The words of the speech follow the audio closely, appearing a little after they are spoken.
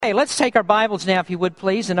Hey, let's take our Bibles now, if you would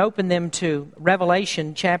please, and open them to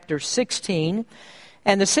Revelation chapter 16.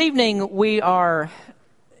 And this evening we are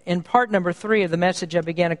in part number 3 of the message I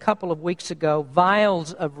began a couple of weeks ago,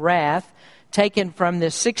 Vials of Wrath, taken from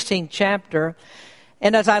this 16th chapter.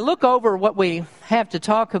 And as I look over what we have to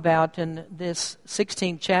talk about in this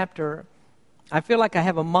 16th chapter, I feel like I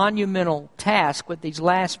have a monumental task with these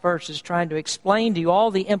last verses, trying to explain to you all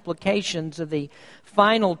the implications of the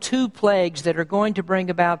final 2 plagues that are going to bring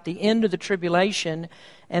about the end of the tribulation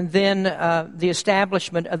and then the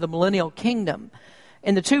establishment of the millennial kingdom.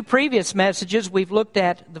 In the 2 previous messages, we've looked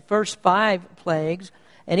at the first 5 plagues,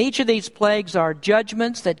 and each of these plagues are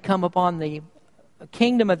judgments that come upon the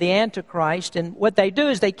kingdom of the Antichrist, and what they do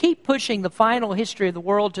is they keep pushing the final history of the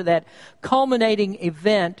world to that culminating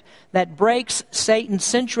event that breaks Satan's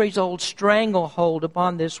centuries-old stranglehold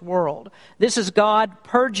upon this world. This is God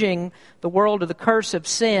purging the world of the curse of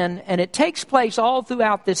sin, and it takes place all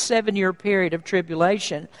throughout this 7-year period of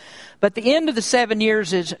tribulation. But the end of the 7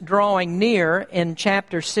 years is drawing near in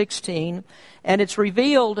chapter 16, and it's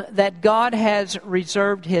revealed that God has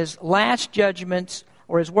reserved His last judgments,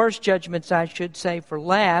 or His worst judgments, I should say, for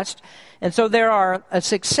last. And so there are a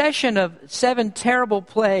succession of 7 terrible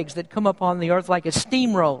plagues that come upon the earth like a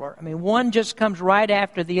steamroller. I mean, one just comes right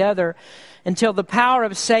after the other until the power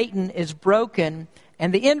of Satan is broken.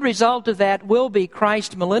 And the end result of that will be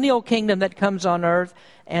Christ's millennial kingdom that comes on earth,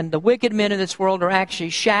 and the wicked men of this world are actually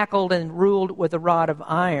shackled and ruled with a rod of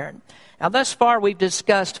iron. Now, thus far, we've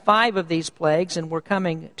discussed 5 of these plagues, and we're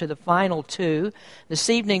coming to the final 2.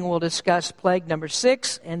 This evening, we'll discuss plague number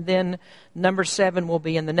 6, and then number 7 will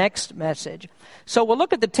be in the next message. So we'll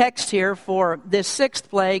look at the text here for this 6th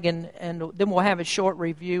plague, and then we'll have a short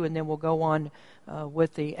review, and then we'll go on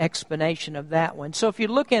with the explanation of that one. So if you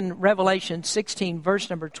look in Revelation 16,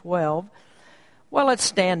 verse number 12, well, let's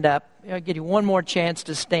stand up. I'll give you one more chance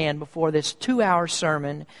to stand before this 2-hour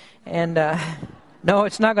sermon, and... No,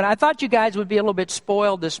 it's not going to. I thought you guys would be a little bit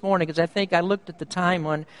spoiled this morning because I think I looked at the time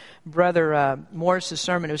on Brother Morris's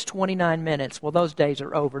sermon. It was 29 minutes. Well, those days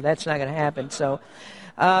are over. That's not going to happen. So,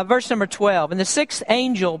 verse number 12. And the 6th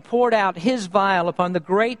angel poured out his vial upon the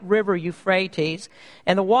great river Euphrates,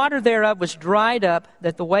 and the water thereof was dried up,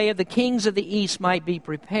 that the way of the kings of the east might be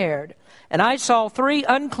prepared. And I saw 3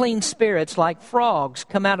 unclean spirits like frogs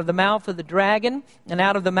come out of the mouth of the dragon, and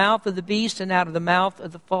out of the mouth of the beast, and out of the mouth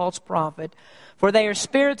of the false prophet. For they are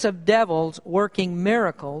spirits of devils working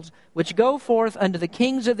miracles, which go forth unto the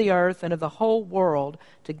kings of the earth and of the whole world,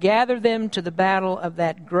 to gather them to the battle of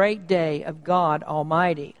that great day of God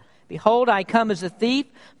Almighty. Behold, I come as a thief.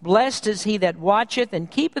 Blessed is he that watcheth and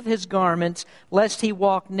keepeth his garments, lest he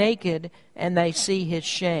walk naked, and they see his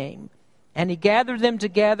shame. And he gathered them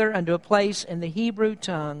together unto a place in the Hebrew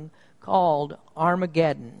tongue called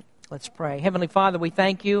Armageddon. Let's pray. Heavenly Father, we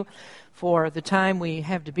thank you for the time we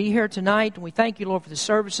have to be here tonight. And we thank you, Lord, for the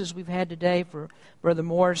services we've had today, for Brother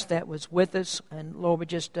Morris that was with us. And Lord, we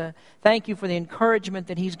just thank you for the encouragement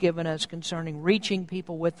that he's given us concerning reaching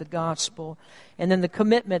people with the gospel, and then the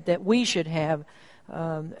commitment that we should have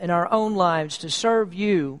in our own lives to serve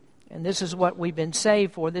you. And this is what we've been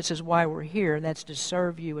saved for. This is why we're here, and that's to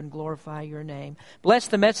serve you and glorify your name. Bless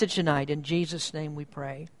the message tonight. In Jesus' name we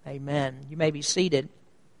pray. Amen. You may be seated.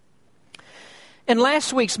 In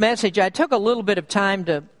last week's message, I took a little bit of time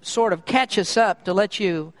to sort of catch us up, to let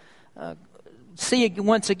you see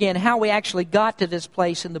once again how we actually got to this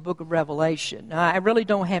place in the book of Revelation. Now, I really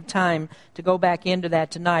don't have time to go back into that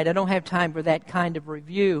tonight. I don't have time for that kind of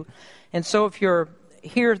review. And so if you're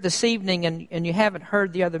here this evening and you haven't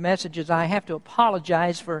heard the other messages, I have to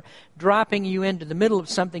apologize for dropping you into the middle of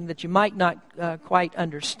something that you might not quite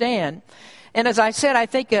understand. And as I said, I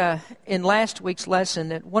think in last week's lesson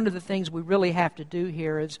that one of the things we really have to do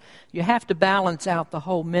here is you have to balance out the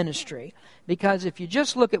whole ministry. Because if you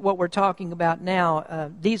just look at what we're talking about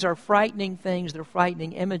now, these are frightening things, they're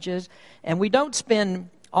frightening images, and we don't spend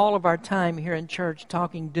all of our time here in church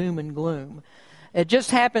talking doom and gloom. It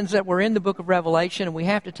just happens that we're in the book of Revelation, and we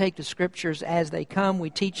have to take the scriptures as they come. We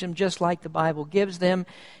teach them just like the Bible gives them.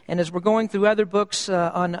 And as we're going through other books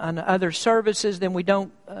on other services, then we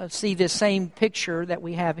don't see this same picture that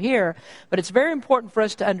we have here. But it's very important for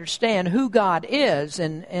us to understand who God is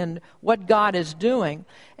and what God is doing.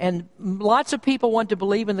 And lots of people want to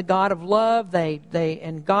believe in the God of love.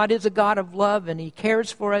 And God is a God of love, and He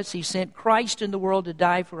cares for us. He sent Christ in the world to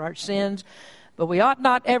die for our sins. But we ought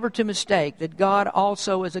not ever to mistake that God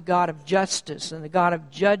also is a God of justice and a God of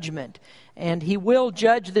judgment. And He will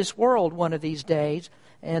judge this world one of these days.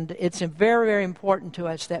 And it's very, very important to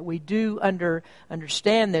us that we do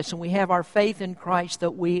understand this, and we have our faith in Christ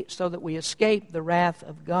so that we escape the wrath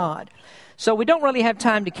of God. So we don't really have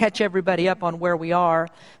time to catch everybody up on where we are.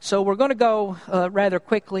 So we're going to go rather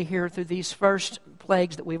quickly here through these first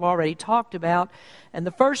plagues that we've already talked about. And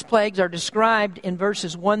the first plagues are described in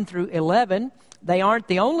verses 1 through 11. They aren't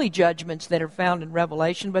the only judgments that are found in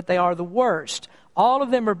Revelation, but they are the worst. All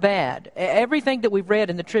of them are bad. Everything that we've read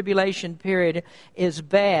in the tribulation period is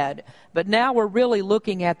bad. But now we're really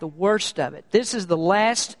looking at the worst of it. This is the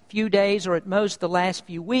last few days, or at most the last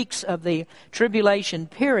few weeks of the tribulation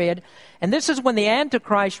period. And this is when the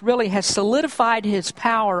Antichrist really has solidified his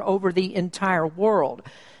power over the entire world.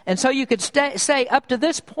 And so you could say up to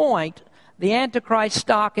this point, the Antichrist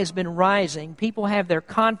stock has been rising. People have their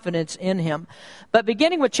confidence in him. But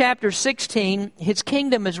beginning with chapter 16, his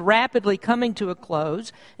kingdom is rapidly coming to a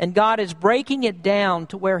close, and God is breaking it down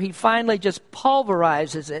to where he finally just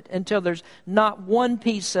pulverizes it until there's not one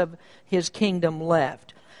piece of his kingdom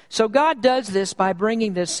left. So God does this by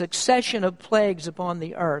bringing this succession of plagues upon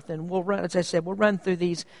the earth. And we'll run, as I said, we'll run through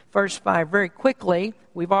these first 5 very quickly.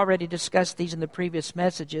 We've already discussed these in the previous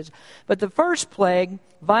messages. But the first plague,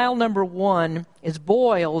 vial number 1, is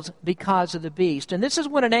boils because of the beast. And this is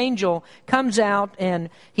when an angel comes out and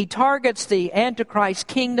he targets the Antichrist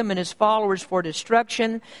kingdom and his followers for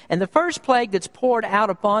destruction. And the first plague that's poured out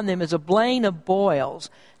upon them is a plague of boils.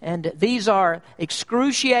 And these are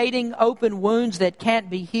excruciating open wounds that can't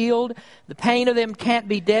be healed. The pain of them can't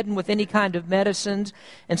be deadened with any kind of medicines.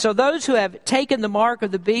 And so those who have taken the mark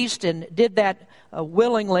of the beast and did that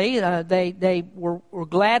willingly, they were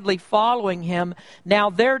gladly following him. Now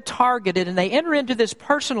they're targeted, and they enter into this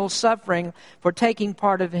personal suffering for taking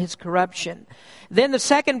part of his corruption. Then the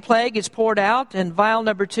second plague is poured out, and vial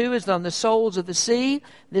number 2 is on the souls of the sea.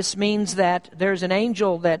 This means that there's an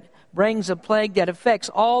angel that brings a plague that affects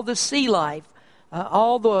all the sea life.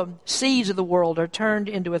 All the seas of the world are turned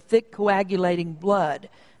into a thick coagulating blood.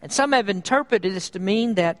 And some have interpreted this to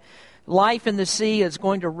mean that life in the sea is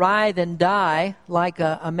going to writhe and die like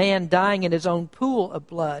a man dying in his own pool of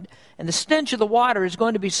blood. And the stench of the water is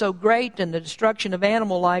going to be so great, and the destruction of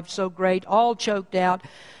animal life so great, all choked out,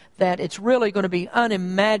 that it's really going to be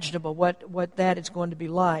unimaginable what that is going to be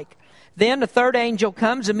like. Then the third angel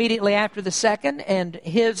comes immediately after the second, and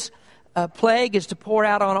his plague is to pour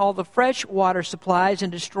out on all the fresh water supplies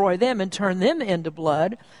and destroy them and turn them into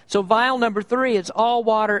blood. So vial number 3 is all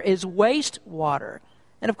water is wastewater.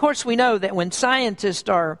 And of course we know that when scientists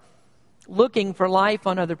are looking for life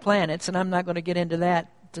on other planets, and I'm not going to get into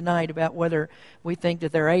that tonight about whether we think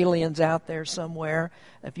that there are aliens out there somewhere.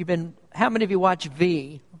 How many of you watch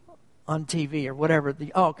V on TV or whatever?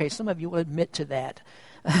 Okay, some of you will admit to that.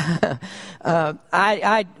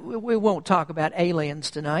 We won't talk about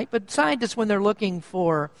aliens tonight, but scientists, when they're looking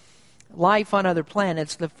for life on other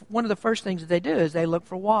planets, one of the first things that they do is they look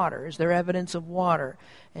for water. Is there evidence of water?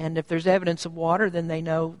 And if there's evidence of water, then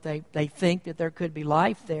they think that there could be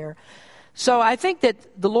life there. So I think that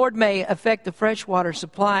the Lord may affect the freshwater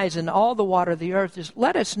supplies and all the water of the earth. Just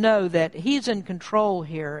let us know that He's in control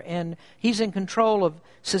here, and He's in control of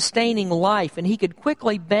sustaining life, and He could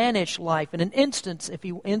quickly banish life in an instant if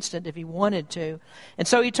He wanted to. And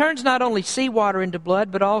so He turns not only seawater into blood,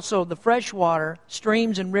 but also the freshwater,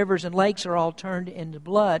 streams and rivers and lakes are all turned into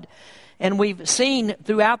blood. And we've seen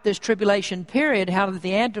throughout this tribulation period how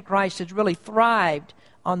the Antichrist has really thrived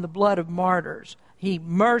on the blood of martyrs. He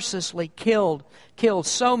mercilessly kills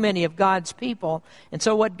so many of God's people. And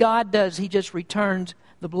so what God does, He just returns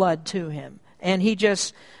the blood to him. And He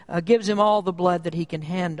just gives him all the blood that he can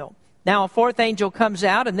handle. Now a fourth angel comes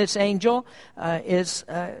out, and this angel has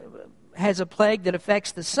a plague that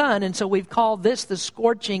affects the sun. And so we've called this the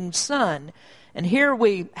scorching sun. And here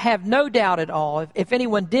we have no doubt at all, if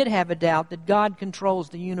anyone did have a doubt that God controls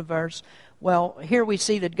the universe, well, here we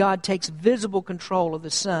see that God takes visible control of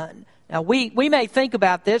the sun. Now, we may think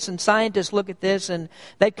about this, and scientists look at this, and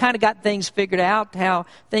they've kind of got things figured out, how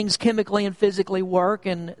things chemically and physically work,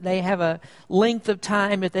 and they have a length of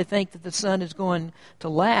time that they think that the sun is going to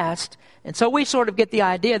last. And so we sort of get the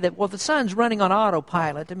idea that, well, the sun's running on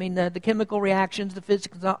autopilot. I mean, the chemical reactions, the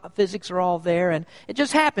physics are all there, and it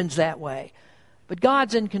just happens that way. But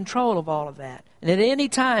God's in control of all of that. And at any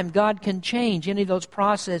time, God can change any of those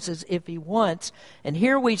processes if He wants. And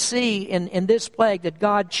here we see in this plague that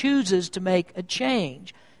God chooses to make a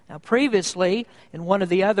change. Now, previously, in one of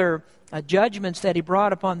the other judgments that he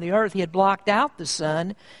brought upon the earth, he had blocked out the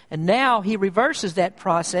sun, and now he reverses that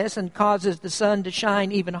process and causes the sun to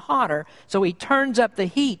shine even hotter. So he turns up the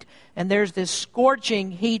heat, and there's this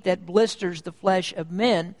scorching heat that blisters the flesh of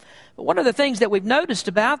men. But one of the things that we've noticed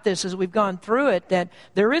about this as we've gone through it, that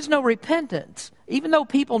there is no repentance. Even though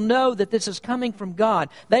people know that this is coming from God,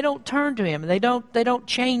 they don't turn to Him. They don't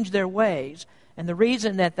change their ways. And the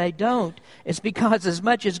reason that they don't is because as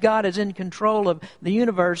much as God is in control of the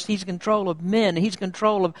universe, He's in control of men. He's in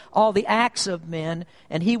control of all the acts of men,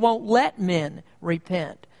 and He won't let men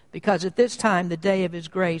repent, because at this time the day of His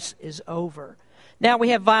grace is over. Now we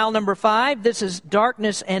have vial number 5. This is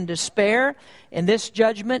darkness and despair. In this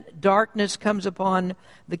judgment, darkness comes upon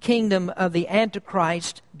the kingdom of the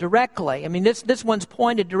Antichrist directly. I mean, this one's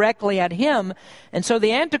pointed directly at him. And so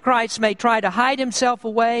the Antichrist may try to hide himself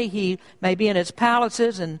away. He may be in his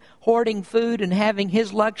palaces and hoarding food and having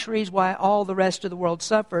his luxuries while all the rest of the world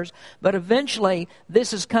suffers. But eventually,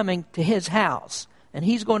 this is coming to his house, and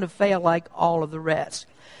he's going to fail like all of the rest.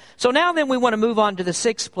 So now then we want to move on to the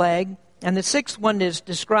 6th plague. And the 6th one is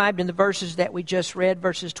described in the verses that we just read,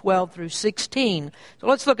 verses 12 through 16. So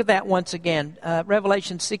let's look at that once again.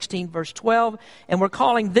 Revelation 16, verse 12. And we're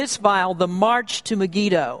calling this vial the March to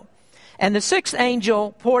Megiddo. And the 6th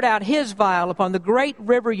angel poured out his vial upon the great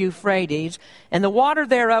river Euphrates, and the water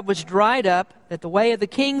thereof was dried up, that the way of the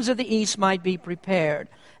kings of the east might be prepared.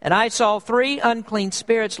 And I saw 3 unclean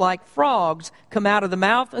spirits like frogs come out of the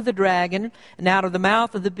mouth of the dragon, and out of the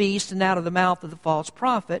mouth of the beast, and out of the mouth of the false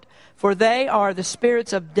prophet. For they are the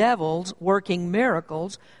spirits of devils working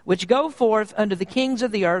miracles, which go forth unto the kings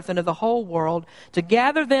of the earth and of the whole world, to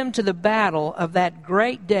gather them to the battle of that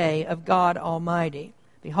great day of God Almighty.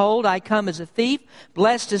 Behold, I come as a thief.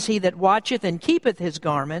 Blessed is he that watcheth and keepeth his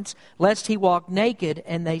garments, lest he walk naked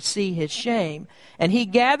and they see his shame. And he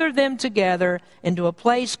gathered them together into a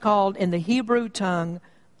place called in the Hebrew tongue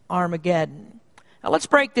Armageddon. Now let's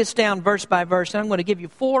break this down verse by verse, and I'm going to give you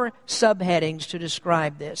 4 subheadings to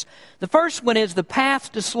describe this. The first one is the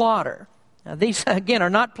path to slaughter. Now, these, again, are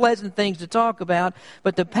not pleasant things to talk about,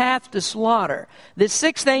 but the path to slaughter. This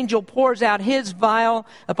 6th angel pours out his vial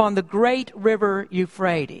upon the great river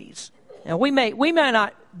Euphrates. Now, we may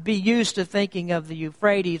not be used to thinking of the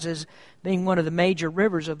Euphrates as being one of the major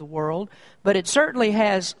rivers of the world, but it certainly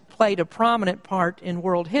has played a prominent part in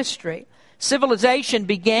world history. Civilization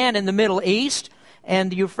began in the Middle East,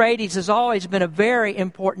 and the Euphrates has always been a very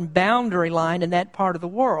important boundary line in that part of the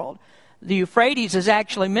world. The Euphrates is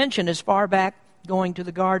actually mentioned as far back going to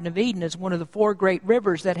the Garden of Eden as one of the 4 great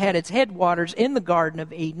rivers that had its headwaters in the Garden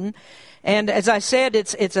of Eden. And as I said,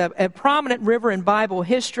 it's a prominent river in Bible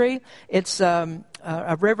history. It's a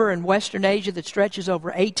river in Western Asia that stretches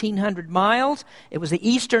over 1,800 miles. It was the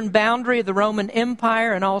eastern boundary of the Roman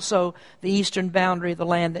Empire and also the eastern boundary of the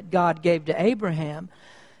land that God gave to Abraham.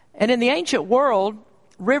 And in the ancient world,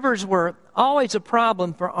 rivers were always a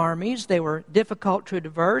problem for armies. They were difficult to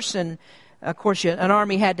traverse, and of course an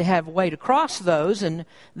army had to have a way to cross those, and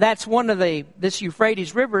that's this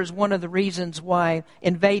Euphrates River is one of the reasons why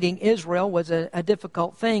invading Israel was a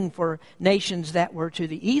difficult thing for nations that were to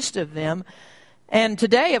the east of them. And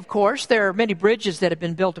today, of course, there are many bridges that have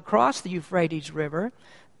been built across the Euphrates River.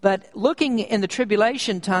 But looking in the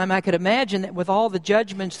tribulation time, I could imagine that with all the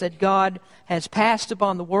judgments that God has passed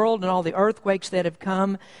upon the world and all the earthquakes that have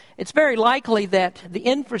come, it's very likely that the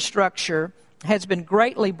infrastructure has been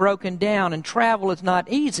greatly broken down and travel is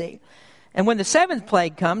not easy. And when the 7th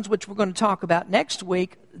plague comes, which we're going to talk about next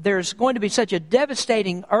week, there's going to be such a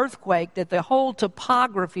devastating earthquake that the whole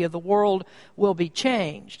topography of the world will be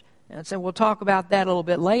changed. And so we'll talk about that a little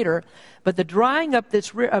bit later. But the drying up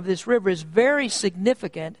of this river is very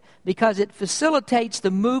significant because it facilitates the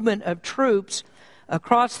movement of troops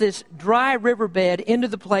across this dry riverbed into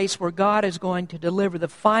the place where God is going to deliver the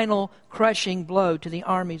final crushing blow to the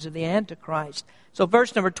armies of the Antichrist. So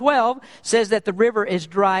verse number 12 says that the river is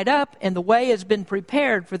dried up and the way has been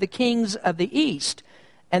prepared for the kings of the east.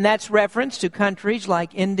 And that's reference to countries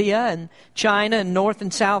like India and China and North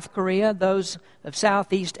and South Korea, those of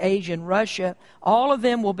Southeast Asia and Russia. All of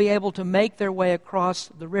them will be able to make their way across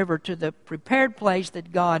the river to the prepared place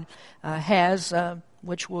that God has,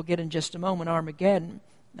 which we'll get in just a moment, Armageddon.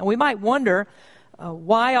 Now we might wonder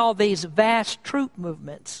why all these vast troop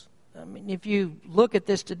movements. I mean, if you look at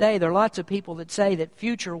this today, there are lots of people that say that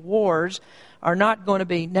future wars are not going to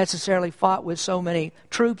be necessarily fought with so many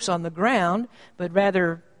troops on the ground, but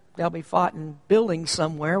rather they'll be fought in buildings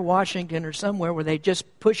somewhere, Washington or somewhere, where they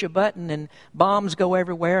just push a button and bombs go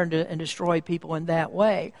everywhere and destroy people in that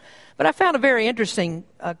way. But I found a very interesting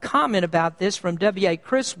comment about this from W.A.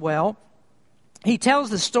 Criswell. he tells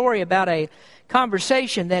the story about a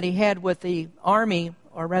conversation that he had with the Army,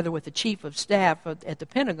 or rather with the Chief of Staff at the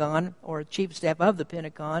Pentagon, or Chief of Staff of the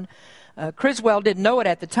Pentagon. Criswell didn't know it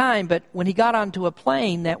at the time, but when he got onto a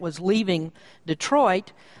plane that was leaving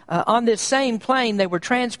Detroit, on this same plane they were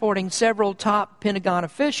transporting several top Pentagon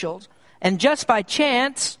officials, and just by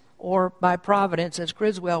chance, or by providence, as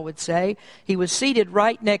Criswell would say, he was seated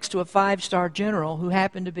right next to a 5-star general who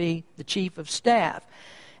happened to be the Chief of Staff.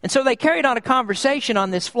 And so they carried on a conversation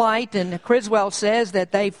on this flight, and Criswell says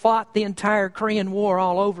that they fought the entire Korean War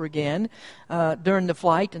all over again during the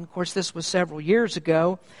flight. And, of course, this was several years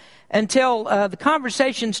ago, until the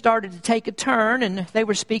conversation started to take a turn, and they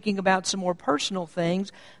were speaking about some more personal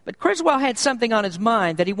things. But Criswell had something on his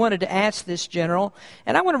mind that he wanted to ask this general,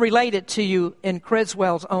 and I want to relate it to you in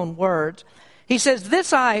Criswell's own words. He says,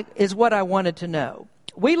 "This is what I wanted to know.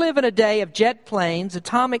 We live in a day of jet planes,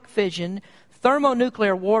 atomic fission,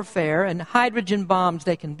 thermonuclear warfare, and hydrogen bombs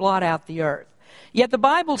that can blot out the earth. Yet the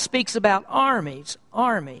Bible speaks about armies.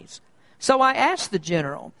 So I asked the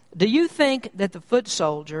general, do you think that the foot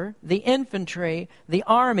soldier, the infantry, the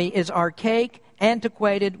army is archaic,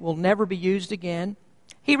 antiquated, will never be used again?"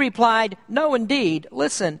 He replied, "No, indeed.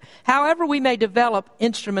 Listen, however we may develop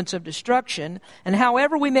instruments of destruction, and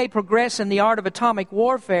however we may progress in the art of atomic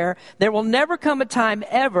warfare, there will never come a time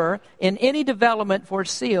ever in any development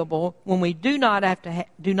foreseeable when we do not have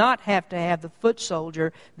to have the foot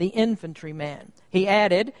soldier, the infantryman." He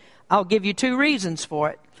added, "I'll give you 2 reasons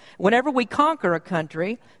for it. Whenever we conquer a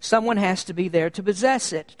country, someone has to be there to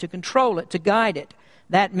possess it, to control it, to guide it.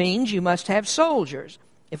 That means you must have soldiers.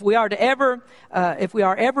 If we are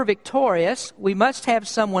ever victorious, we must have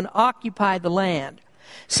someone occupy the land.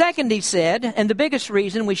 Second," he said, "and the biggest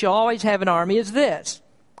reason we shall always have an army is this."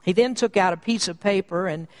 He then took out a piece of paper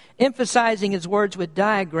and, emphasizing his words with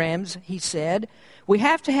diagrams, he said, "We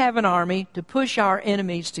have to have an army to push our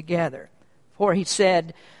enemies together. For," he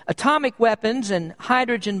said, "atomic weapons and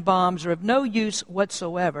hydrogen bombs are of no use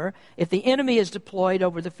whatsoever if the enemy is deployed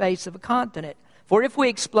over the face of a continent. For if we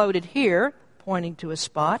exploded here," pointing to a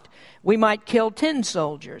spot, "we might kill 10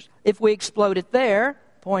 soldiers. If we explode it there,"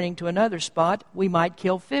 pointing to another spot, "we might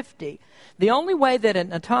kill 50. The only way that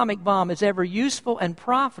an atomic bomb is ever useful and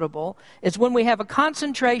profitable is when we have a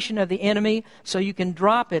concentration of the enemy so you can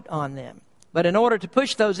drop it on them. But in order to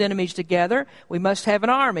push those enemies together, we must have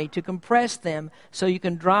an army to compress them so you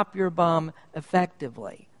can drop your bomb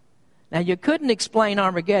effectively." Now, you couldn't explain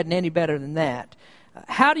Armageddon any better than that.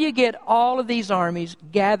 How do you get all of these armies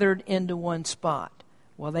gathered into one spot?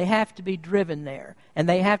 Well, they have to be driven there, and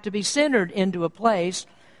they have to be centered into a place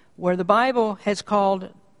where the Bible has called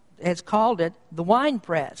it the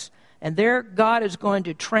winepress. And there God is going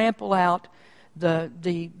to trample out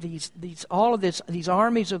these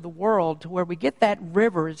armies of the world to where we get that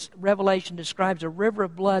river, as Revelation describes, a river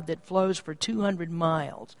of blood that flows for 200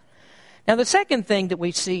 miles. Now, the second thing that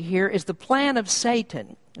we see here is the plan of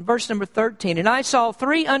Satan. In verse number 13, "And I saw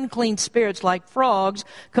 3 unclean spirits like frogs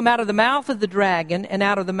come out of the mouth of the dragon, and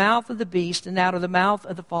out of the mouth of the beast, and out of the mouth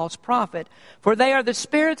of the false prophet. For they are the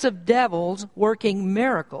spirits of devils working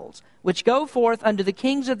miracles, which go forth unto the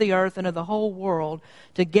kings of the earth and of the whole world,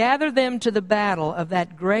 to gather them to the battle of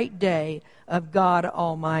that great day of God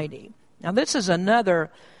Almighty." Now, this is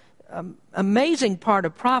another amazing part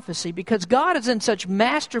of prophecy, because God is in such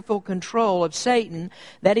masterful control of Satan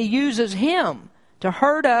that he uses him to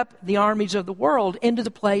herd up the armies of the world into the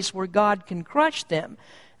place where God can crush them.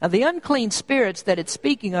 Now, the unclean spirits that it's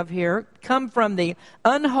speaking of here come from the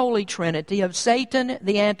unholy trinity of Satan,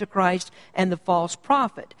 the Antichrist, and the false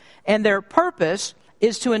prophet. And their purpose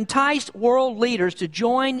is to entice world leaders to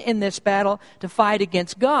join in this battle to fight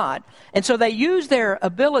against God. And so they use their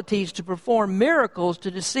abilities to perform miracles to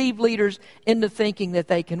deceive leaders into thinking that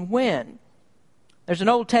they can win. There's an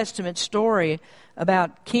Old Testament story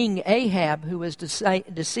about King Ahab, who was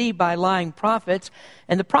deceived by lying prophets.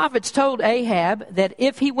 And the prophets told Ahab that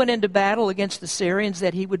if he went into battle against the Syrians,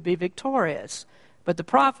 that he would be victorious. But the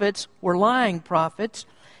prophets were lying prophets.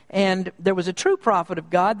 And there was a true prophet of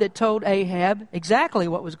God that told Ahab exactly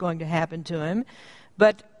what was going to happen to him.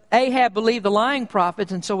 But Ahab believed the lying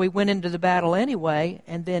prophets, and so he went into the battle anyway,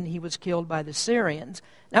 and then he was killed by the Syrians.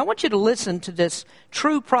 Now, I want you to listen to this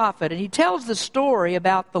true prophet, and he tells the story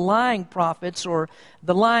about the lying prophets, or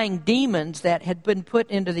the lying demons that had been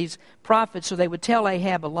put into these prophets so they would tell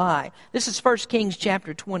Ahab a lie. This is 1 Kings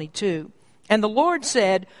chapter 22. "And the Lord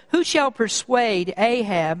said, Who shall persuade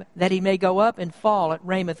Ahab that he may go up and fall at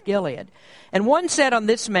Ramoth-Gilead? And one said on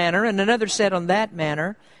this manner, and another said on that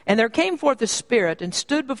manner. And there came forth a spirit, and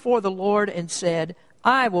stood before the Lord, and said,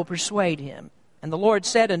 I will persuade him. And the Lord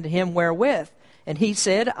said unto him, Wherewith? And he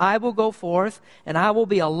said, I will go forth, and I will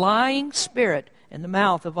be a lying spirit in the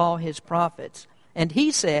mouth of all his prophets. And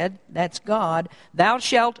he said, that's God, thou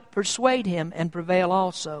shalt persuade him and prevail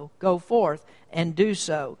also. Go forth and do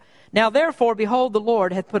so. Now therefore, behold, the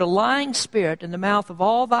Lord hath put a lying spirit in the mouth of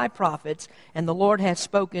all thy prophets, and the Lord hath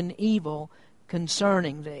spoken evil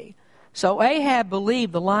concerning thee. So Ahab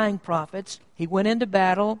believed the lying prophets. He went into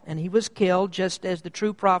battle, and he was killed, just as the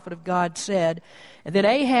true prophet of God said. And then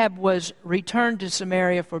Ahab was returned to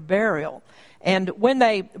Samaria for burial. And when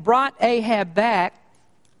they brought Ahab back,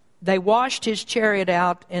 they washed his chariot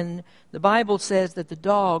out, and the Bible says that the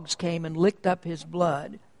dogs came and licked up his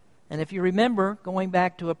blood. And if you remember, going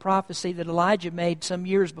back to a prophecy that Elijah made some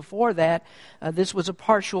years before that, this was a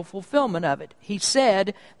partial fulfillment of it. He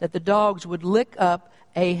said that the dogs would lick up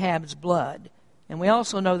Ahab's blood. And we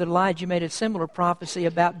also know that Elijah made a similar prophecy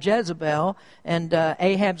about Jezebel, and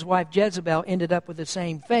Ahab's wife Jezebel ended up with the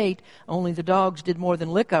same fate, only the dogs did more than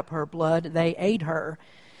lick up her blood. They ate her.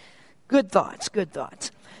 Good thoughts, good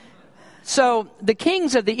thoughts. So the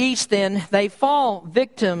kings of the east then, they fall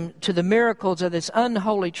victim to the miracles of this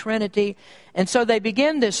unholy trinity, and so they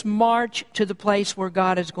begin this march to the place where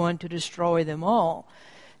God is going to destroy them all.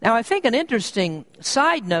 Now I think an interesting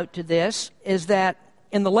side note to this is that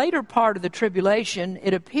in the later part of the tribulation,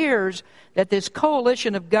 it appears that this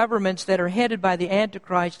coalition of governments that are headed by the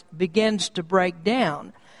Antichrist begins to break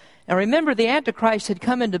down. Now remember, the Antichrist had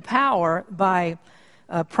come into power by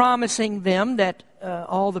promising them that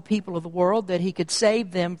all the people of the world, that he could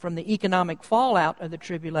save them from the economic fallout of the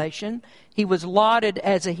tribulation. He was lauded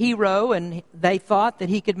as a hero, and they thought that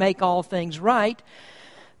he could make all things right.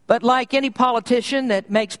 But like any politician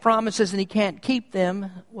that makes promises and he can't keep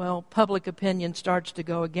them, well, public opinion starts to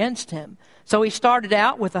go against him. So he started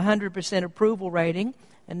out with a 100% approval rating,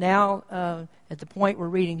 and now at the point we're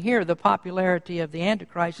reading here, the popularity of the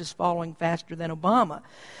Antichrist is falling faster than Obama.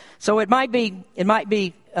 So it might be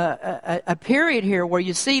a period here where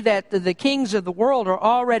you see that the kings of the world are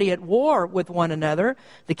already at war with one another.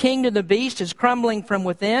 The kingdom of the beast is crumbling from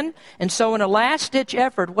within. And so in a last-ditch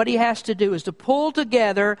effort, what he has to do is to pull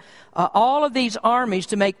together all of these armies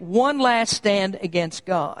to make one last stand against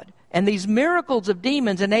God. And these miracles of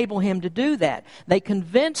demons enable him to do that. They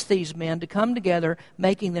convince these men to come together,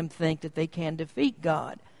 making them think that they can defeat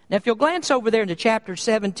God. Now, if you'll glance over there into chapter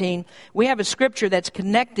 17, we have a scripture that's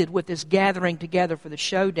connected with this gathering together for the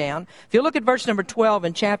showdown. If you look at verse number 12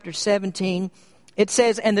 in chapter 17, it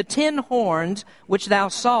says, and the 10 horns which thou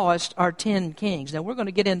sawest are 10 kings. Now, we're going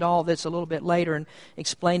to get into all this a little bit later and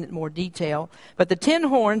explain it in more detail. But the 10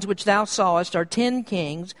 horns which thou sawest are 10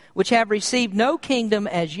 kings, which have received no kingdom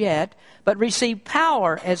as yet, but receive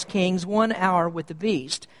power as kings 1 hour with the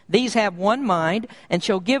beast. These have one mind, and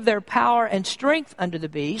shall give their power and strength unto the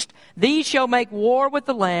beast. These shall make war with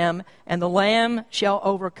the Lamb, and the Lamb shall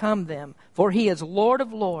overcome them. For he is Lord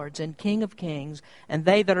of lords and King of kings, and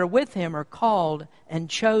they that are with him are called and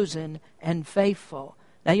chosen and faithful.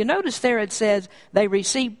 Now you notice there it says, they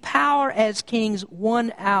receive power as kings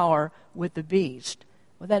 1 hour with the beast.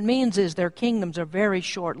 What that means is their kingdoms are very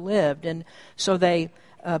short-lived, and so they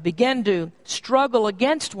begin to struggle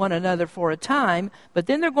against one another for a time, but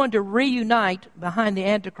then they're going to reunite behind the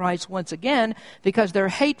Antichrist once again because their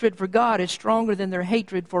hatred for God is stronger than their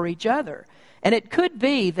hatred for each other. And it could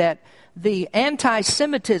be that the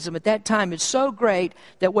anti-Semitism at that time is so great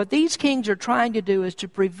that what these kings are trying to do is to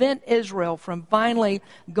prevent Israel from finally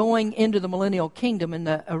going into the millennial kingdom and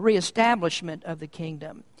the reestablishment of the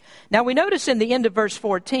kingdom. Now we notice in the end of verse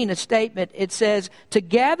 14 a statement. It says, to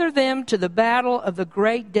gather them to the battle of the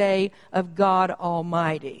great day of God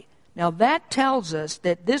Almighty. Now that tells us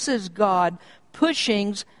that this is God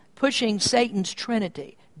pushing Satan's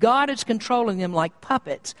trinity. God is controlling them like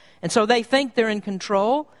puppets. And so they think they're in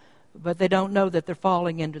control, but they don't know that they're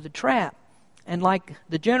falling into the trap. And like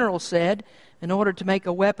the general said, in order to make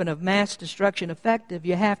a weapon of mass destruction effective,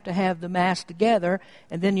 you have to have the mass together,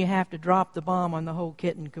 and then you have to drop the bomb on the whole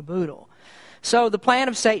kit and caboodle. So the plan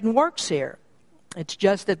of Satan works here. It's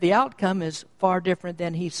just that the outcome is far different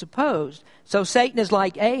than he supposed. So Satan is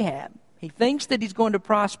like Ahab. He thinks that he's going to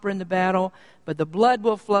prosper in the battle, but the blood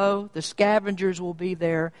will flow, the scavengers will be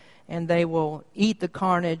there, and they will eat the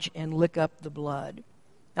carnage and lick up the blood.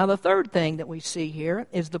 Now the third thing that we see here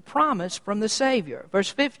is the promise from the Savior. Verse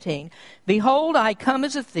 15, behold, I come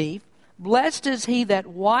as a thief. Blessed is he that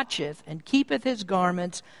watcheth and keepeth his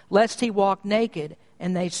garments, lest he walk naked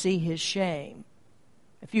and they see his shame.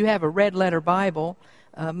 If you have a red letter Bible,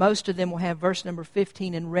 most of them will have verse number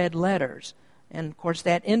 15 in red letters. And of course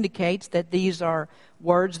that indicates that these are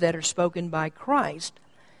words that are spoken by Christ.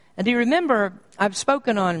 And do you remember, I've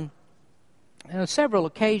spoken on several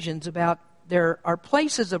occasions about there are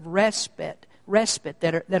places of respite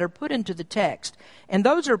that are put into the text. And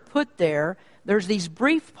those are put there. There's these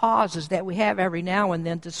brief pauses that we have every now and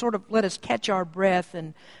then to sort of let us catch our breath,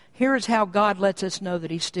 and here is how God lets us know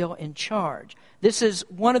that He's still in charge. This is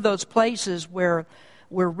one of those places where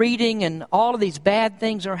we're reading and all of these bad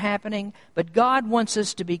things are happening, but God wants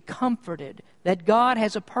us to be comforted that God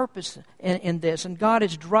has a purpose in this, and God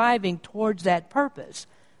is driving towards that purpose.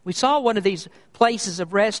 We saw one of these places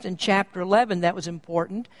of rest in chapter 11 that was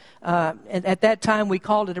important. And at that time, we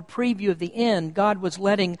called it a preview of the end. God was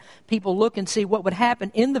letting people look and see what would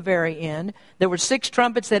happen in the very end. There were 6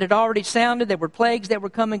 trumpets that had already sounded. There were plagues that were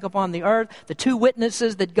coming upon the earth. The 2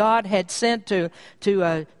 witnesses that God had sent to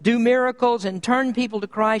do miracles and turn people to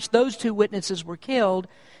Christ, those 2 witnesses were killed.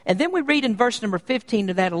 And then we read in verse number 15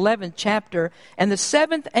 of that 11th chapter, "And the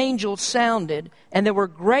 7th angel sounded, and there were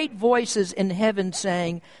great voices in heaven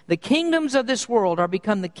saying, 'The kingdoms of this world are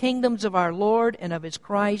become the kingdoms of our Lord and of His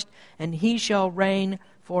Christ, and He shall reign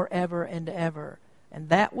forever and ever.'" And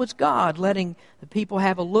that was God letting the people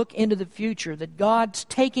have a look into the future, that God's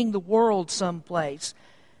taking the world someplace.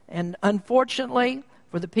 And unfortunately,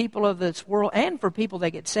 for the people of this world and for people that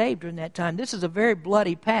get saved during that time, this is a very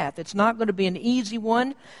bloody path. It's not going to be an easy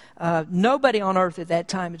one. Nobody on earth at that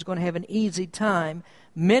time is going to have an easy time.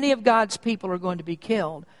 Many of God's people are going to be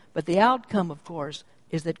killed. But the outcome, of course,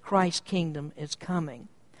 is that Christ's kingdom is coming.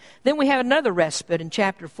 Then we have another respite in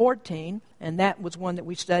chapter 14, and that was one that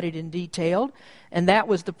we studied in detail. And that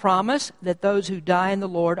was the promise that those who die in the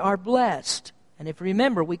Lord are blessed. And if you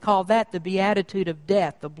remember, we call that the beatitude of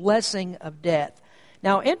death, the blessing of death.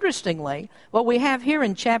 Now, interestingly, what we have here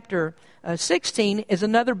in chapter 16 is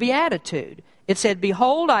another beatitude. It said,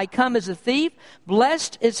 "Behold, I come as a thief.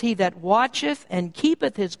 Blessed is he that watcheth and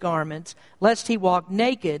keepeth his garments, lest he walk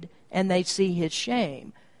naked and they see his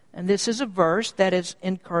shame." And this is a verse that is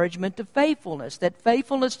encouragement to faithfulness, that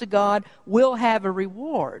faithfulness to God will have a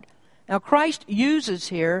reward. Now, Christ uses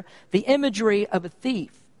here the imagery of a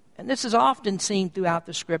thief. And this is often seen throughout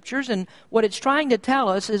the Scriptures. And what it's trying to tell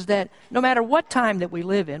us is that no matter what time that we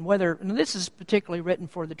live in, whether, and this is particularly written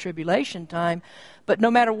for the tribulation time, but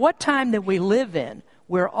no matter what time that we live in,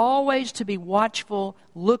 we're always to be watchful,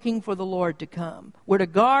 looking for the Lord to come. We're to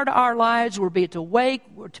guard our lives, we're to be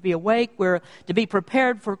awake, we're to be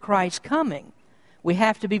prepared for Christ's coming. We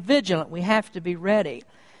have to be vigilant, we have to be ready.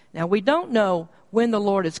 Now, we don't know when the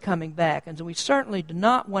Lord is coming back, and so we certainly do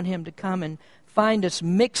not want Him to come and find us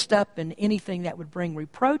mixed up in anything that would bring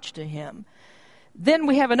reproach to Him. Then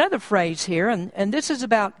we have another phrase here, and this is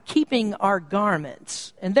about keeping our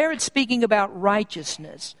garments. And there it's speaking about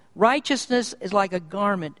righteousness. Righteousness is like a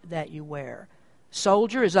garment that you wear.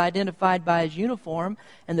 Soldier is identified by his uniform,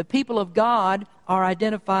 and the people of God are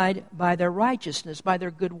identified by their righteousness, by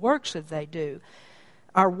their good works that they do.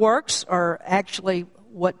 Our works are actually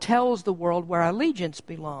what tells the world where our allegiance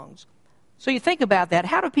belongs. So you think about that.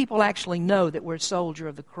 How do people actually know that we're a soldier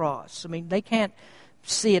of the cross? I mean, they can't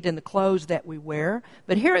see it in the clothes that we wear.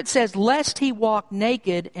 But here it says, "Lest he walk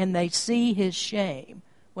naked and they see his shame."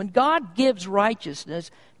 When God gives righteousness,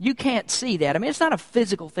 you can't see that. I mean, it's not a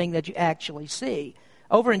physical thing that you actually see.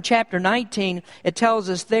 Over in chapter 19, it tells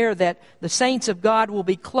us there that the saints of God will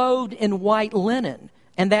be clothed in white linen.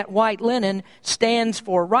 And that white linen stands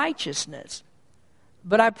for righteousness.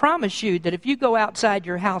 But I promise you that if you go outside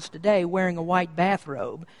your house today wearing a white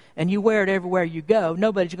bathrobe and you wear it everywhere you go,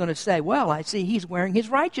 nobody's going to say, "Well, I see he's wearing his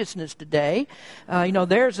righteousness today.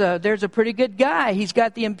 There's a pretty good guy. He's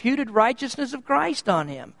got the imputed righteousness of Christ on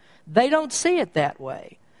him." They don't see it that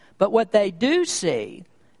way. But what they do see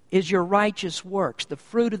is your righteous works, the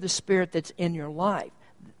fruit of the Spirit that's in your life.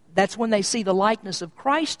 That's when they see the likeness of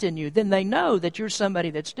Christ in you. Then they know that you're somebody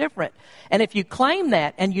that's different. And if you claim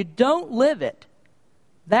that and you don't live it,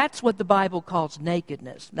 that's what the Bible calls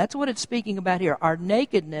nakedness. That's what it's speaking about here. Our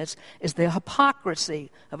nakedness is the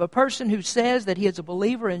hypocrisy of a person who says that he is a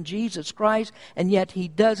believer in Jesus Christ, and yet he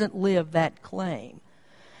doesn't live that claim.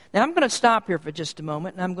 Now, I'm going to stop here for just a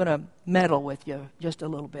moment, and I'm going to meddle with you just a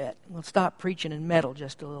little bit. We'll stop preaching and meddle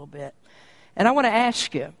just a little bit. And I want to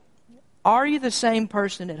ask you, are you the same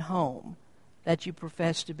person at home that you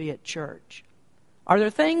profess to be at church? Are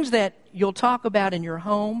there things that you'll talk about in your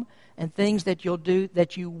home and things that you'll do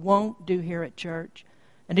that you won't do here at church?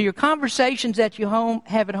 And do your conversations that you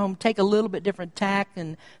have at home take a little bit different tack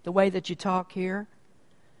than the way that you talk here?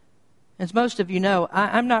 As most of you know,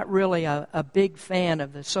 I'm not really a big fan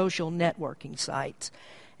of the social networking sites.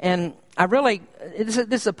 And this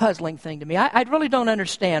is a puzzling thing to me. I really don't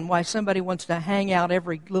understand why somebody wants to hang out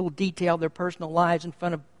every little detail of their personal lives in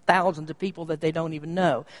front of thousands of people that they don't even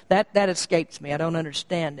know. That escapes me. I don't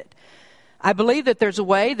understand it. I believe that there's a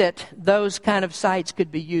way that those kind of sites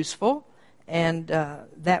could be useful, and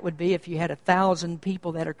that would be if you had 1,000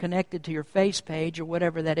 people that are connected to your face page or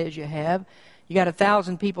whatever that is you have. You got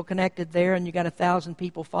 1,000 people connected there, and you got 1,000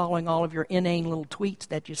 people following all of your inane little tweets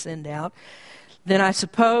that you send out. Then I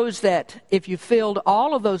suppose that if you filled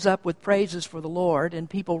all of those up with praises for the Lord and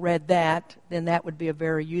people read that, then that would be a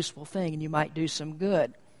very useful thing, and you might do some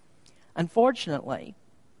good. Unfortunately,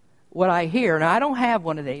 what I hear, and I don't have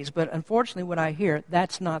one of these, but unfortunately what I hear,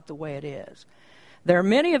 that's not the way it is. There are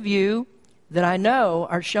many of you that I know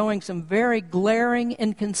are showing some very glaring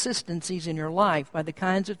inconsistencies in your life by the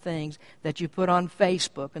kinds of things that you put on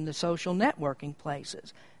Facebook and the social networking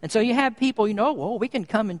places. And so you have people, well, we can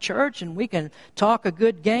come in church and we can talk a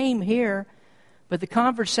good game here, but the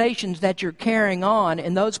conversations that you're carrying on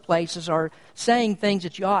in those places are saying things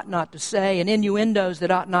that you ought not to say and innuendos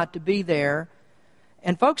that ought not to be there.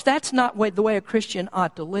 And folks, that's not the way a Christian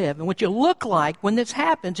ought to live. And what you look like when this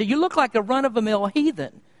happens, you look like a run-of-the-mill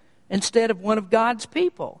heathen instead of one of God's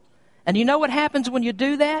people. And you know what happens when you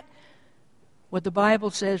do that? What the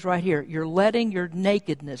Bible says right here, you're letting your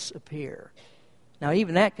nakedness appear. Now,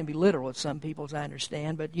 even that can be literal with some people, as I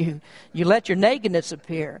understand, but you let your nakedness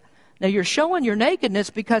appear. Now, you're showing your nakedness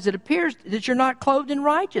because it appears that you're not clothed in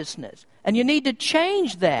righteousness. And you need to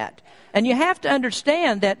change that. And you have to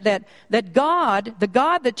understand that God, the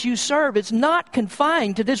God that you serve, is not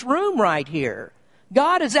confined to this room right here.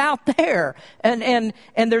 God is out there, and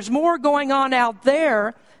there's more going on out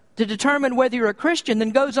there to determine whether you're a Christian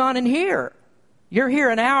than goes on in here. You're here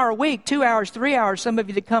an hour a week, 2 hours, 3 hours, some of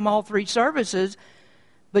you that come all 3 services,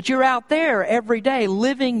 but you're out there every day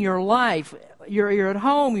living your life. You're at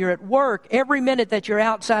home, you're at work, every minute that you're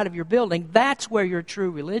outside of your building, that's where your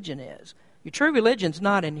true religion is. Your true religion's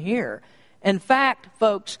not in here. In fact,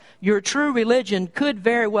 folks, your true religion could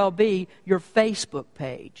very well be your Facebook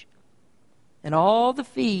page. And all the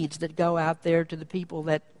feeds that go out there to the people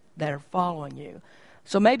that are following you.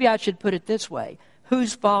 So maybe I should put it this way.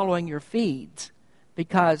 Who's following your feeds?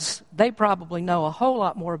 Because they probably know a whole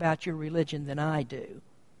lot more about your religion than I do.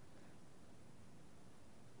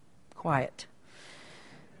 Quiet.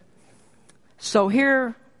 So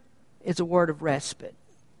here is a word of respite.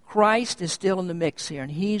 Christ is still in the mix here,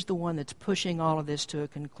 and he's the one that's pushing all of this to a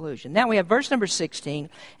conclusion. Now we have verse number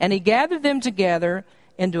 16. And he gathered them together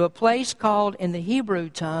into a place called in the Hebrew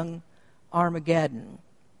tongue Armageddon.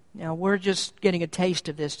 Now, we're just getting a taste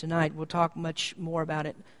of this tonight. We'll talk much more about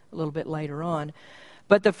it a little bit later on.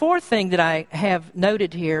 But the fourth thing that I have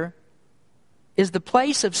noted here is the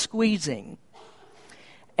place of squeezing.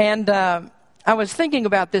 And I was thinking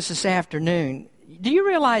about this afternoon. Do you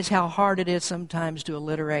realize how hard it is sometimes to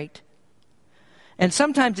alliterate? And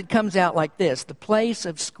sometimes it comes out like this, the place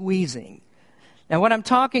of squeezing. Now, what I'm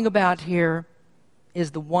talking about here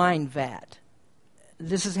is the wine vat.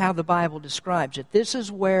 This is how the Bible describes it. This is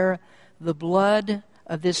where the blood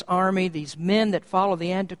of this army, these men that follow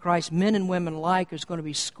the Antichrist, men and women alike, is going to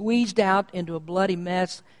be squeezed out into a bloody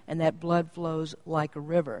mess, and that blood flows like a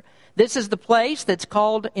river. This is the place that's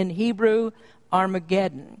called in Hebrew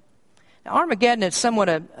Armageddon. Now, Armageddon is somewhat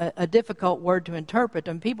a difficult word to interpret,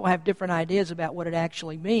 and people have different ideas about what it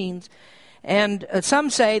actually means. And some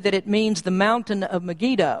say that it means the mountain of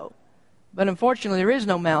Megiddo. But unfortunately, there is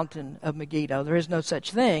no mountain of Megiddo. There is no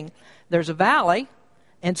such thing. There's a valley,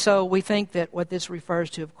 and so we think that what this refers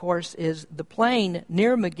to, of course, is the plain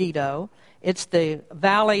near Megiddo. It's the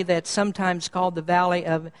valley that's sometimes called the Valley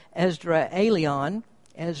of Esdraelon,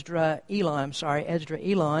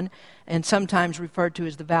 and sometimes referred to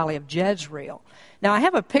as the Valley of Jezreel. Now, I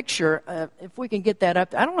have a picture, if we can get that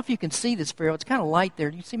up. I don't know if you can see this, Pharaoh. It's kind of light there.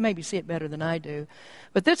 You maybe see it better than I do.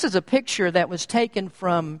 But this is a picture that was taken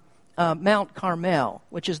from Mount Carmel,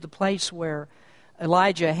 which is the place where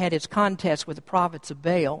Elijah had his contest with the prophets of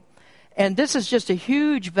Baal. And this is just a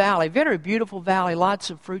huge valley, very beautiful valley, lots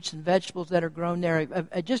of fruits and vegetables that are grown there,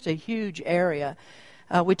 just a huge area.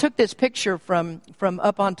 We took this picture from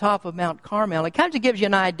up on top of Mount Carmel. It kind of gives you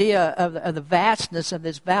an idea of the vastness of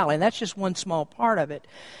this valley, and that's just one small part of it.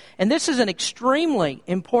 And this is an extremely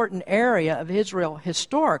important area of Israel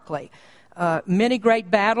historically. Many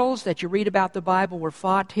great battles that you read about the Bible were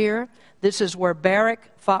fought here. This is where Barak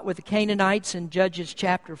fought with the Canaanites in Judges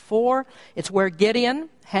chapter 4. It's where Gideon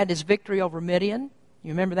had his victory over Midian. You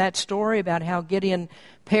remember that story about how Gideon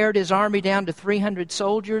pared his army down to 300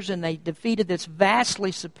 soldiers and they defeated this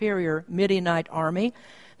vastly superior Midianite army.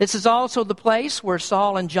 This is also the place where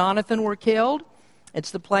Saul and Jonathan were killed.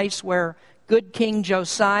 It's the place where good King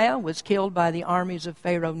Josiah was killed by the armies of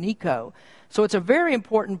Pharaoh Necho. So it's a very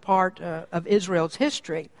important part of Israel's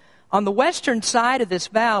history. On the western side of this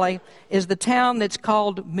valley is the town that's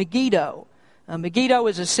called Megiddo. Megiddo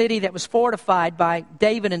is a city that was fortified by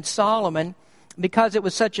David and Solomon because it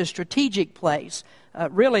was such a strategic place.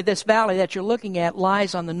 Really, this valley that you're looking at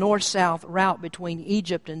lies on the north-south route between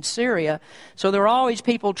Egypt and Syria. So there are always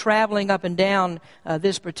people traveling up and down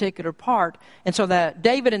this particular part. And so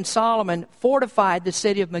David and Solomon fortified the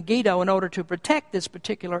city of Megiddo in order to protect this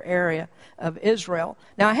particular area of Israel.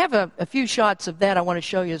 Now, I have a few shots of that I want to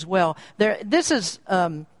show you as well. This is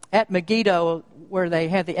at Megiddo, where they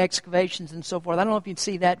had the excavations and so forth. I don't know if you can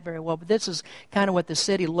see that very well, but this is kind of what the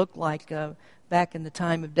city looked like back in the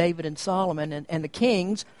time of David and Solomon and the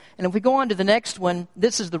kings. And if we go on to the next one,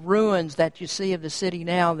 this is the ruins that you see of the city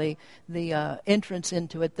now, the entrance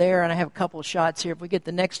into it there. And I have a couple of shots here. If we get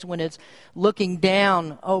the next one, it's looking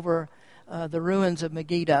down over the ruins of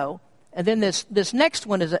Megiddo. And then this next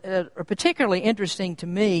one is particularly interesting to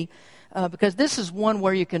me because this is one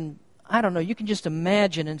where you can just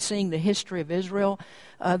imagine and seeing the history of Israel.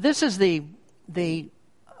 This is the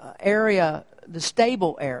area, the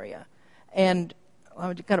stable area. And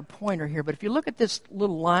I've got a pointer here, but if you look at this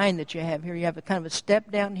little line that you have here, you have a kind of a step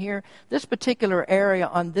down here. This particular area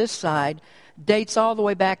on this side dates all the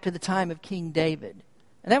way back to the time of King David.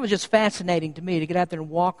 And that was just fascinating to me, to get out there and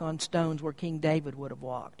walk on stones where King David would have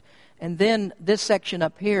walked. And then this section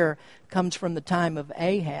up here comes from the time of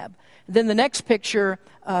Ahab. And then the next picture,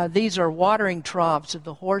 these are watering troughs of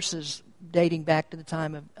the horses dating back to the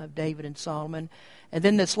time of David and Solomon. And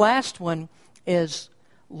then this last one is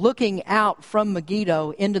looking out from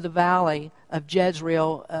Megiddo into the valley of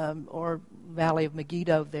Jezreel, or valley of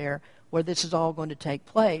Megiddo there, where this is all going to take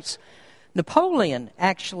place. Napoleon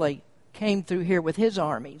actually came through here with his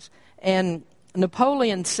armies, and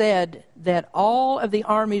Napoleon said that all of the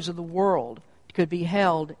armies of the world could be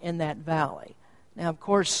held in that valley. Now, of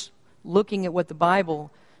course, looking at what the Bible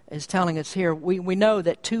is telling us here, we know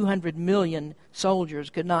that 200 million soldiers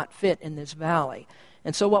could not fit in this valley.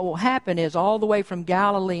 And so what will happen is all the way from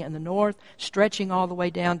Galilee in the north, stretching all the way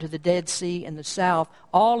down to the Dead Sea in the south,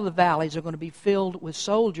 all of the valleys are going to be filled with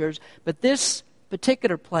soldiers. But this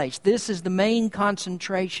particular place, this is the main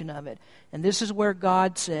concentration of it. And this is where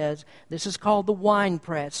God says, this is called the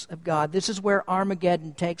winepress of God. This is where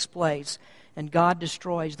Armageddon takes place. And God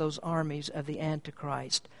destroys those armies of the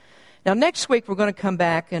Antichrist. Now next week we're going to come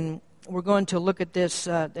back and we're going to look at this,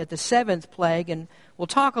 at the seventh plague. And we'll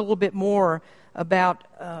talk a little bit more about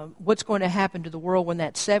what's going to happen to the world when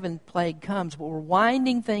that seventh plague comes. But we're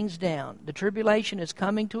winding things down. The tribulation is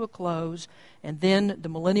coming to a close, and then the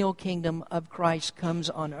millennial kingdom of Christ comes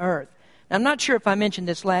on earth. Now, I'm not sure if I mentioned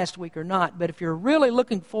this last week or not, but if you're really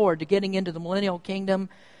looking forward to getting into the millennial kingdom,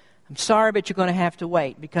 I'm sorry, but you're going to have to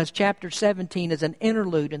wait, because chapter 17 is an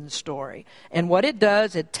interlude in the story. And what it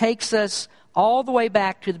does, it takes us all the way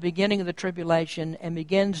back to the beginning of the tribulation and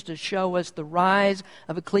begins to show us the rise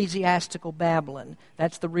of ecclesiastical Babylon.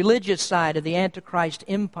 That's the religious side of the Antichrist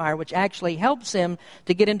empire, which actually helps him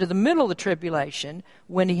to get into the middle of the tribulation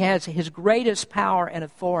when he has his greatest power and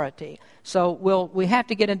authority. So we have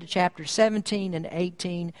to get into chapter 17 and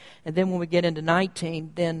 18, and then when we get into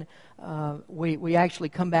 19, then we actually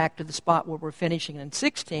come back to the spot where we're finishing in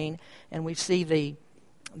 16, and we see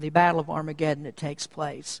the Battle of Armageddon that takes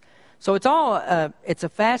place. So it's a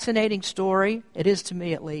fascinating story. It is to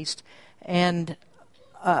me, at least. And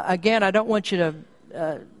again, I don't want you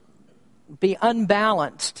to be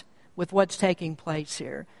unbalanced with what's taking place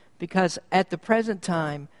here, because at the present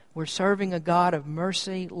time, we're serving a God of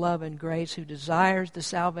mercy, love, and grace who desires the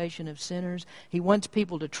salvation of sinners. He wants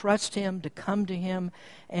people to trust Him, to come to Him,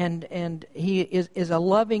 and He is a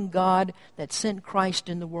loving God that sent Christ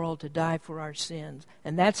in the world to die for our sins.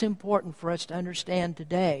 And that's important for us to understand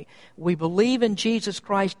today. We believe in Jesus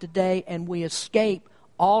Christ today, and we escape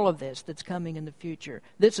all of this that's coming in the future.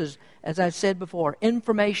 This is, as I said before,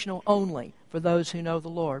 informational only for those who know the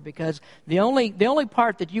Lord, because the only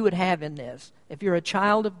part that you would have in this, if you're a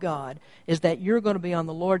child of God, is that you're going to be on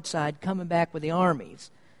the Lord's side coming back with the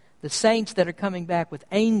armies, the saints that are coming back with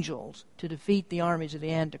angels to defeat the armies of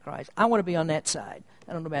the Antichrist. I want to be on that side.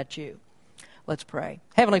 I don't know about you. Let's pray.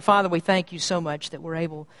 Heavenly Father, we thank you so much that we're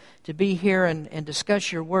able to be here and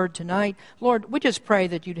discuss your word tonight. Lord, we just pray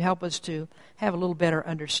that you'd help us to have a little better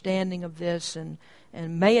understanding of this, and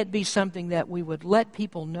may it be something that we would let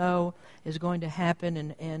people know is going to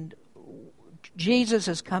happen, and Jesus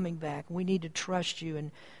is coming back. We need to trust you,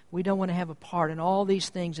 and we don't want to have a part in all these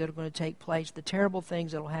things that are going to take place, the terrible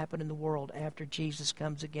things that will happen in the world after Jesus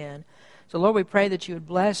comes again. So, Lord, we pray that you would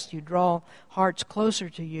bless, you draw hearts closer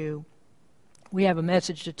to you. We have a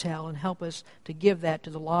message to tell, and help us to give that to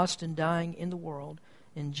the lost and dying in the world.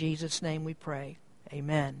 In Jesus' name we pray.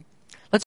 Amen.